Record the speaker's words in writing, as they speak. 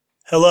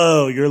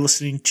Hello, you're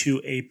listening to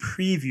a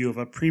preview of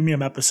a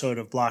premium episode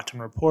of Blocked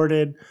and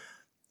Reported.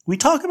 We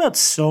talk about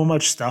so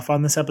much stuff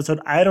on this episode,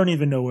 I don't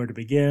even know where to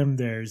begin.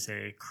 There's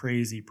a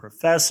crazy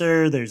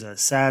professor. There's a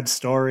sad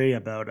story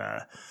about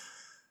a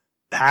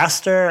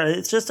pastor.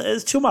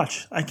 It's too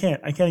much. I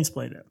can't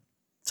explain it.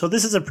 So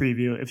this is a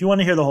preview. If you want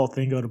to hear the whole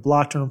thing, go to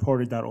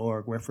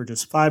blockedandreported.org, where for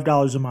just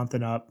 $5 a month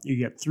and up, you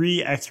get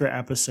 3 extra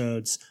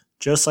episodes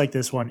just like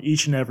this one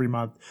each and every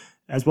month,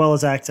 as well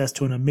as access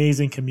to an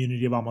amazing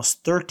community of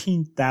almost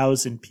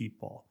 13,000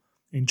 people.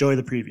 Enjoy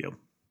the preview.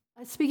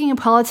 Speaking of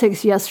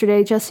politics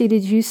yesterday, Jesse,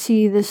 did you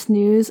see this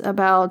news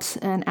about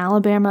an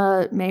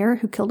Alabama mayor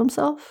who killed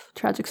himself?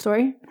 Tragic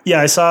story.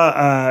 Yeah, I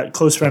saw a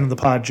close friend of the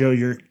pod, Joe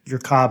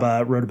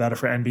Yerkaba, wrote about it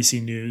for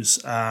NBC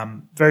News.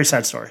 Very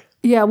sad story.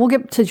 Yeah, we'll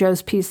get to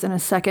Joe's piece in a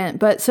second.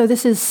 But so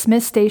this is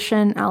Smith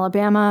Station,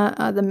 Alabama.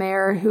 The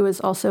mayor, who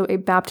is also a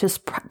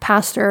Baptist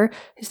pastor,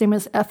 his name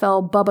is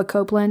F.L. Bubba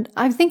Copeland.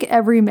 I think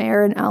every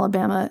mayor in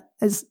Alabama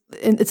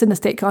it's in the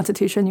state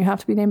constitution. You have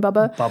to be named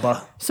Bubba.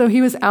 Bubba. So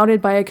he was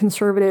outed by a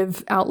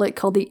conservative outlet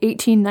called the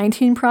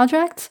 1819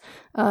 Project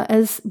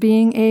as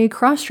being a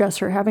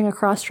cross-dresser, having a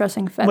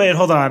cross-dressing fetish. Wait,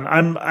 hold on.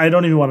 I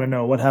don't even want to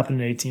know what happened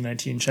in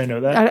 1819. Should I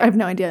know that? I have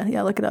no idea.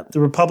 Yeah, look it up.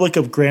 The Republic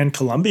of Grand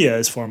Columbia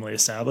is formally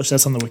established.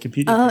 That's on the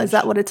Wikipedia page. Is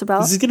that what it's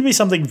about? This is going to be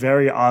something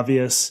very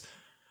obvious.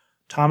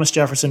 Thomas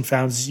Jefferson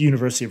founds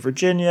University of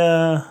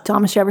Virginia.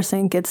 Thomas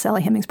Jefferson gets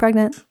Sally Hemings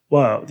pregnant.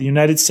 Whoa. The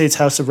United States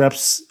House of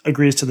Reps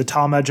agrees to the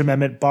Talmadge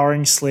Amendment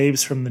barring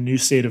slaves from the new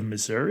state of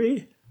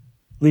Missouri.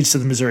 Leads to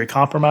the Missouri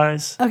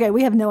Compromise. Okay,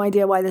 we have no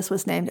idea why this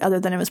was named, other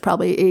than it was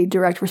probably a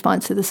direct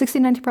response to the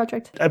 1690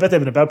 Project. I bet they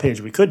have an about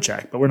page we could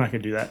check, but we're not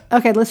going to do that.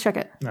 Okay, let's check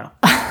it. No.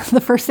 The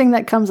first thing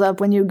that comes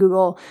up when you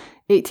Google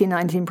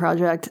 1819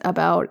 Project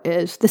about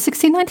is the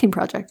 1619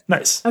 Project.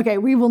 Nice. Okay,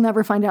 we will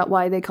never find out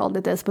why they called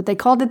it this, but they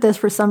called it this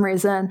for some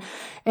reason,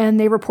 and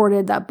they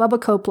reported that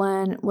Bubba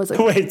Copeland was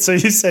a... Wait, so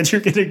you said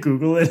you're going to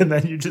Google it and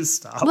then you just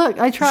stopped? Look,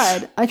 I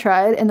tried,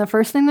 and the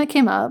first thing that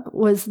came up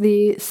was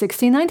the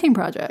 1619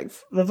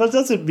 Project. That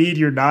doesn't mean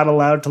you're not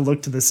allowed to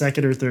look to the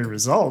second or third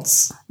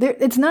results.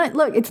 It's not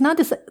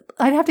just...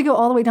 I'd have to go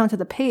all the way down to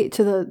the page,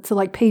 to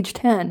like page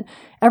 10.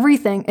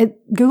 Everything,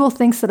 Google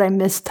thinks that I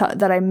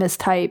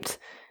mistyped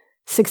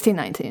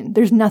 1619.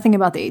 There's nothing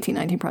about the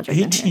 1819 Project.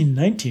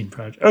 1819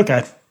 Project.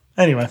 Okay.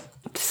 Anyway.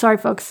 Sorry,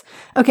 folks.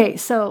 Okay,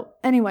 so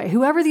anyway,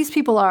 whoever these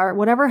people are,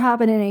 whatever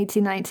happened in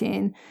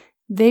 1819,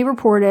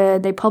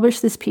 they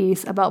published this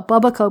piece about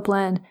Bubba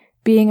Copeland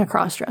being a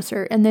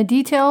crossdresser. And the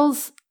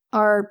details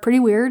are pretty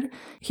weird.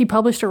 He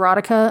published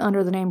erotica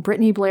under the name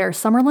Brittany Blair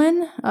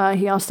Summerlin.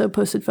 He also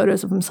posted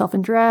photos of himself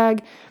in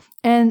drag.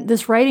 And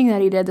this writing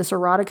that he did, this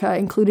erotica,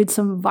 included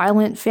some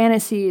violent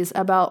fantasies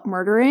about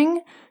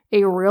murdering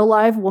a real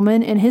live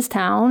woman in his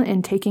town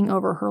and taking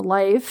over her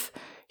life.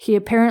 He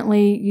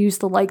apparently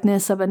used the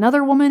likeness of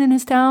another woman in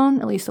his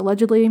town, at least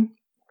allegedly.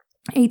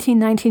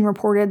 1819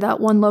 reported that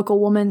one local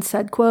woman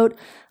said, quote,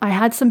 "I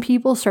had some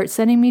people start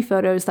sending me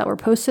photos that were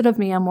posted of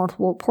me on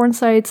multiple porn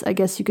sites. I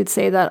guess you could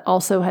say that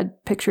also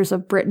had pictures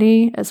of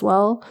Brittany as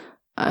well."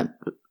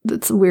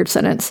 That's a weird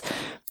sentence.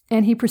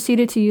 And he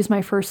proceeded to use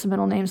my first and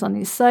middle names on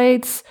these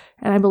sites.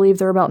 And I believe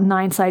there are about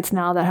 9 sites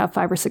now that have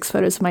 5 or 6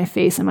 photos of my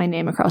face and my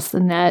name across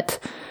the net.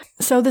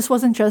 So this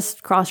wasn't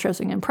just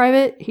cross-dressing in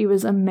private. He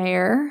was a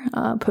mayor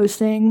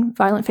posting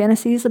violent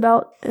fantasies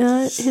about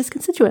his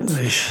constituents.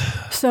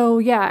 So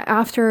yeah,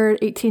 after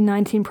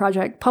 1819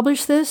 Project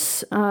published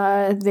this,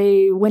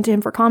 they went to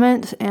him for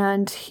comment,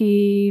 and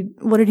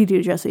what did he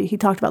do, Jesse? He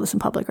talked about this in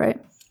public, right?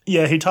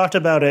 Yeah, he talked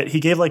about it. He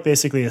gave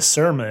basically a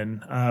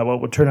sermon,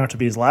 what would turn out to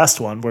be his last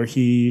one, where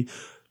he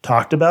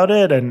talked about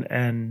it.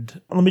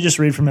 And let me just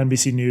read from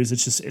NBC News.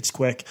 It's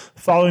quick.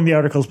 Following the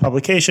article's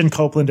publication,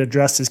 Copeland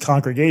addressed his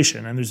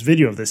congregation, and there's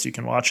video of this you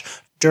can watch,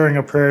 during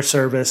a prayer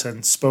service,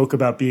 and spoke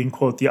about being,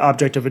 quote, the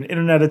object of an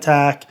internet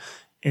attack.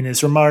 In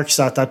his remarks, ...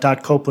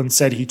 Copeland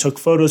said he took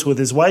photos with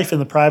his wife in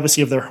the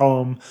privacy of their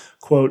home,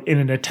 quote, in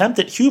an attempt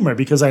at humor,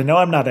 because I know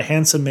I'm not a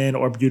handsome man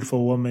or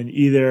beautiful woman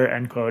either,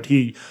 end quote.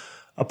 He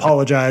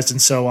apologized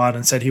and so on,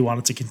 and said he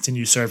wanted to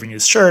continue serving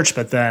his church,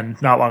 but then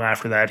not long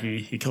after that,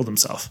 he killed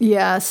himself.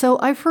 Yeah, so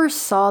I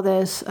first saw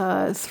this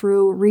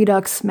through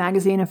Redux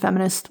Magazine, a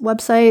feminist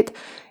website,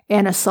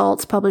 and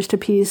Assaults published a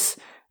piece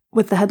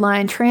with the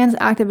headline, "Trans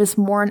Activists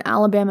Mourn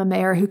Alabama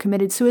Mayor Who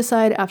Committed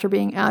Suicide After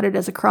Being Outed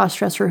as a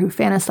Crossdresser Who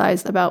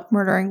Fantasized About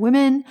Murdering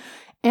Women."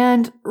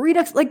 And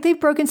Redux, they've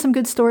broken some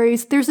good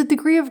stories. There's a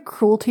degree of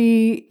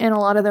cruelty in a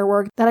lot of their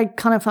work that I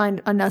kind of find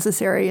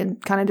unnecessary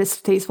and kind of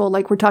distasteful.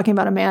 We're talking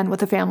about a man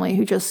with a family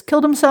who just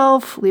killed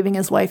himself, leaving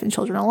his wife and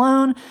children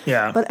alone.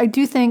 Yeah. But I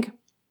do think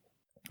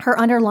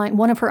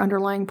one of her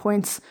underlying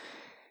points,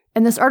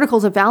 and this article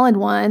is a valid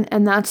one,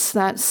 and that's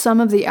that some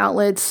of the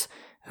outlets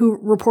who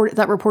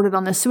reported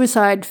on the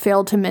suicide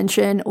failed to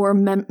mention or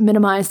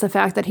minimize the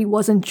fact that he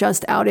wasn't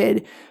just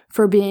outed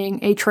for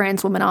being a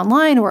trans woman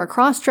online or a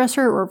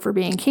cross-dresser or for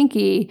being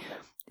kinky.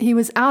 He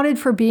was outed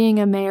for being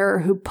a mayor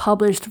who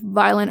published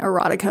violent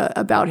erotica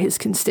about his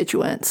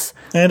constituents.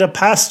 And a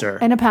pastor.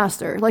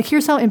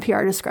 Here's how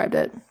NPR described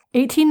it.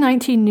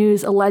 1819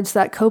 News alleged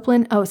that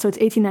Copeland... Oh, so it's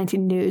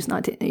 1819 News,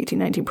 not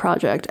 1819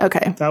 Project.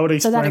 Okay. That would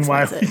explain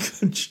why.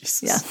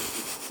 Jesus. Yeah.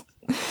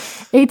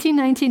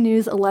 1819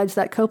 News alleged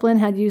that Copeland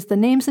had used the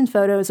names and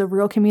photos of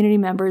real community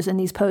members in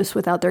these posts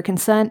without their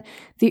consent.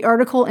 The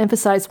article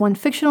emphasized one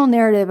fictional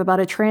narrative about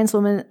a trans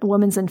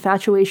woman's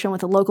infatuation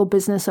with a local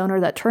business owner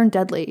that turned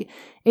deadly.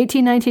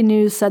 1819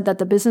 News said that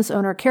the business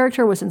owner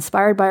character was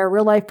inspired by a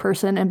real-life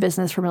person and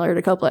business familiar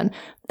to Copeland.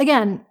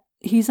 Again,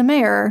 he's a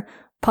mayor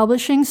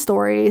publishing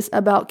stories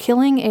about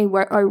killing a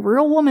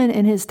real woman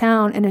in his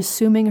town and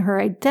assuming her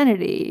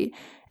identity.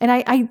 And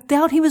I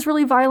doubt he was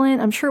really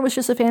violent. I'm sure it was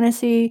just a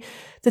fantasy.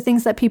 The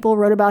things that people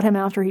wrote about him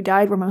after he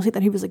died were mostly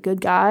that he was a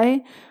good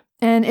guy.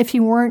 And if he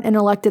weren't an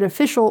elected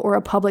official or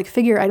a public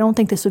figure, I don't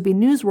think this would be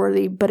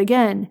newsworthy. But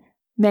again,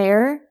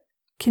 mayor,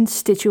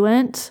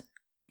 constituent,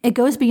 it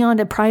goes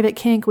beyond a private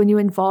kink when you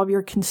involve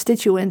your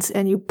constituents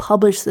and you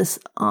publish this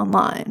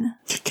online.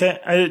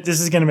 This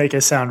is going to make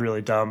it sound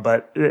really dumb,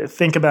 but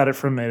think about it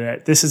for a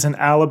minute. This is an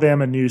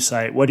Alabama news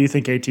site. What do you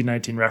think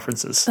 1819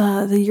 references?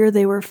 The year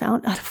they were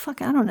found. I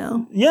don't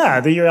know. Yeah,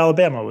 the year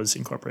Alabama was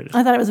incorporated.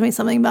 I thought it was maybe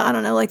something about, I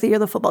don't know, like the year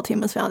the football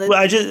team was founded.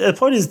 Well, the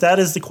point is that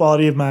is the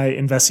quality of my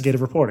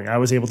investigative reporting. I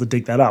was able to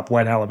dig that up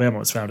when Alabama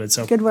was founded.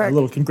 So good work. A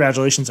little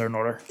congratulations are in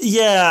order.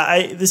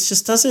 Yeah, this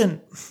just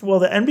doesn't. Well,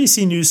 the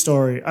NBC News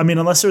story. I mean,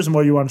 unless there was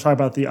more you want to talk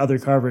about the other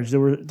coverage, there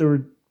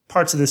were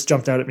parts of this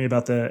jumped out at me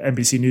about the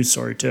NBC News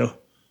story too.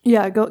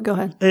 Yeah, go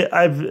ahead.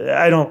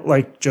 I don't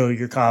like Joe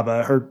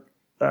Yerkaba.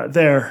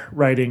 Their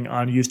writing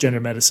on youth gender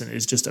medicine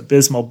is just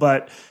abysmal.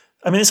 But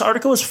I mean, this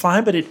article was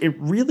fine, but it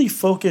really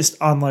focused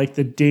on like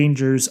the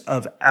dangers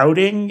of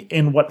outing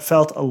in what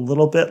felt a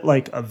little bit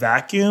like a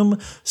vacuum.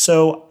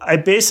 So I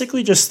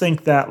basically just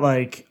think that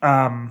like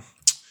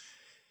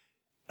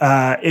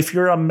if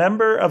you're a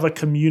member of a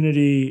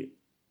community.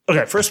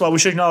 Okay, first of all, we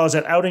should acknowledge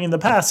that outing in the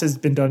past has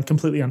been done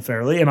completely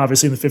unfairly. And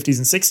obviously in the 50s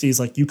and 60s,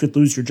 like you could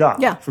lose your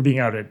job for being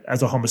outed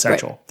as a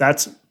homosexual.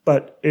 Right.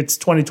 But it's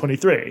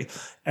 2023.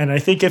 And I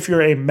think if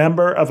you're a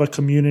member of a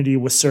community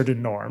with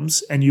certain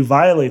norms and you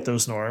violate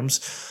those norms,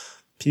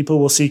 people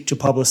will seek to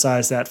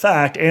publicize that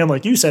fact. And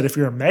like you said, if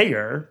you're a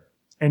mayor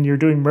and you're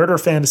doing murder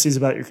fantasies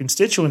about your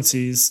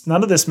constituencies,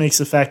 none of this makes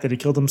the fact that he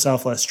killed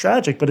himself less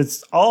tragic, but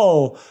it's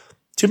all,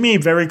 to me,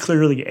 very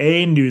clearly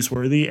A,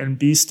 newsworthy, and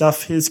B,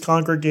 stuff his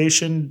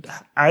congregation,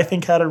 I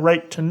think, had a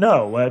right to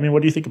know. I mean,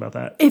 what do you think about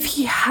that? If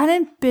he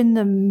hadn't been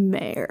the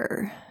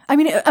mayor, I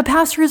mean, a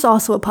pastor is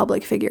also a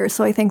public figure,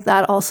 so I think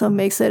that also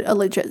makes it a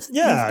legit.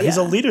 Yeah, he's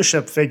a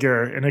leadership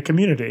figure in a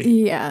community.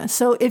 Yeah,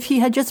 so if he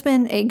had just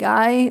been a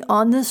guy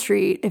on the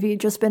street, if he had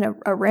just been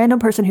a random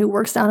person who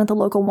works down at the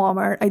local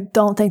Walmart, I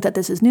don't think that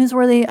this is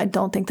newsworthy. I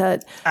don't think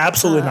that...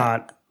 Absolutely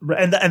not.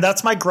 And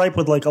that's my gripe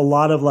with like a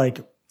lot of like,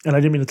 and I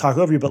didn't mean to talk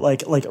over you, but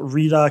like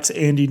Redux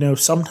and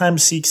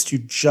sometimes seeks to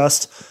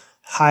just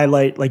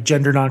highlight like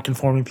gender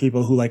nonconforming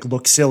people who like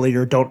look silly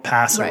or don't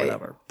pass or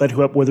whatever, but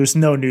where there's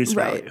no news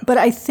value. But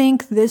I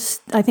think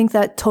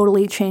that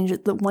totally changes.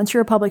 Once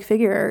you're a public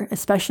figure,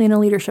 especially in a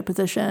leadership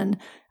position,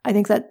 I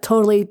think that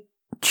totally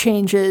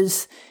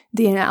changes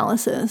the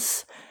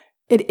analysis.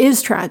 It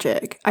is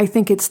tragic. I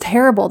think it's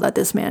terrible that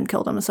this man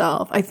killed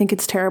himself. I think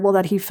it's terrible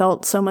that he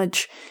felt so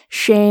much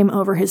shame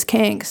over his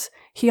kinks.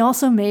 He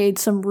also made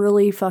some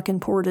really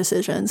fucking poor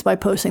decisions by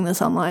posting this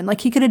online.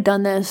 Like he could have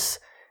done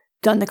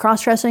the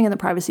cross-dressing in the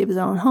privacy of his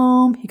own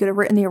home. He could have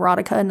written the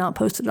erotica and not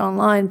posted it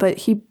online.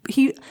 But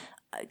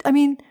I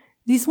mean,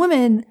 these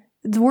women,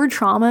 the word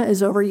trauma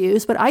is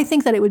overused, but I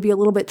think that it would be a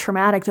little bit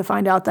traumatic to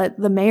find out that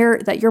the mayor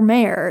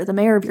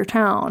of your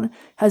town,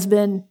 has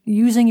been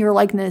using your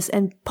likeness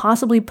and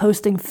possibly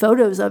posting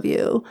photos of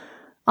you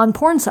on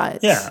porn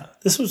sites. Yeah.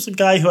 This was a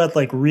guy who had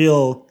like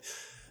real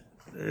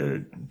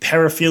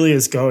paraphilia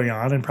is going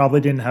on and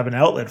probably didn't have an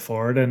outlet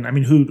for it. And I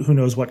mean, who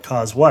knows what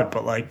caused what,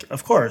 but like,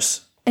 of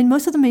course. And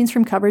most of the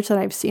mainstream coverage that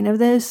I've seen of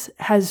this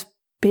has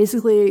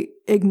basically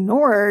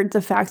ignored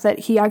the fact that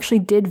he actually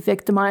did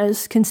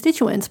victimize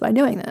constituents by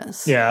doing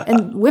this. Yeah.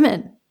 And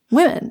women.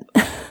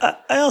 I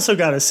also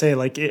got to say,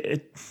 like,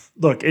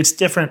 look, it's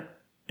different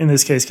in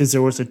this case because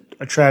there was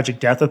a tragic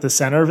death at the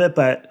center of it,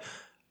 but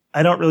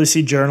I don't really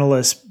see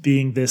journalists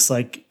being this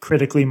like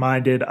critically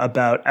minded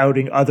about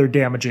outing other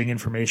damaging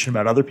information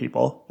about other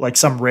people. Like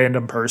some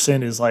random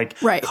person is like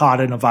caught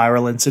in a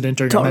viral incident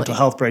during a mental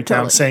health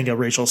breakdown saying a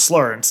racial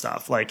slur and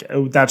stuff. Like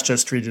that's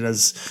just treated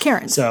as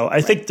Karens. So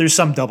I think there's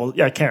some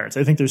Karens.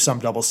 I think there's some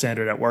double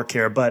standard at work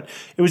here. But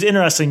it was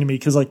interesting to me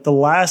because like the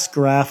last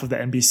graph of the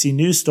NBC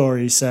News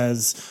story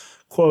says,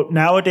 quote,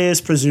 nowadays,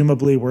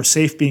 presumably, we're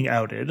safe being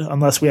outed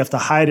unless we have to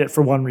hide it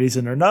for one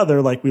reason or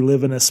another, like we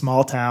live in a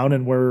small town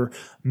and we're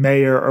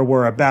mayor or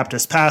we're a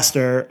Baptist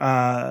pastor.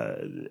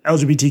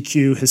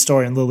 LGBTQ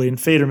historian Lillian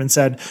Faderman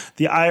said,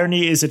 the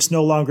irony is it's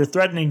no longer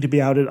threatening to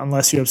be outed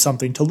unless you have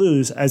something to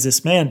lose, as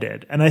this man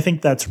did. And I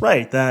think that's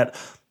right, that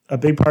a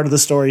big part of the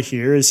story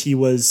here is he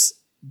was,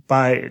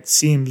 it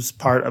seems,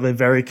 part of a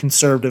very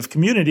conservative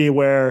community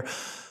where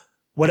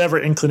whatever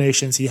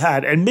inclinations he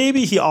had. And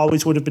maybe he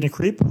always would have been a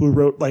creep who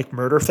wrote like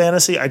murder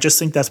fantasy. I just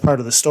think that's part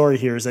of the story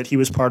here, is that he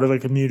was part of a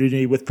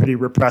community with pretty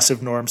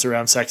repressive norms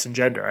around sex and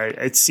gender.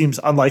 It seems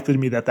unlikely to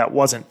me that that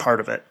wasn't part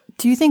of it.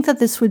 Do you think that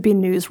this would be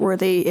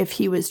newsworthy if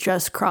he was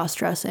just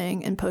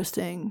cross-dressing and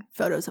posting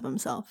photos of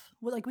himself?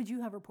 Like, would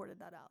you have reported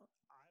that out?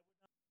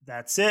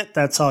 That's it.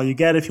 That's all you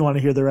get. If you want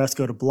to hear the rest,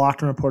 go to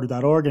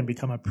blockedandreported.org and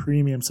become a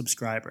premium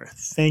subscriber.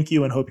 Thank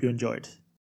you and hope you enjoyed.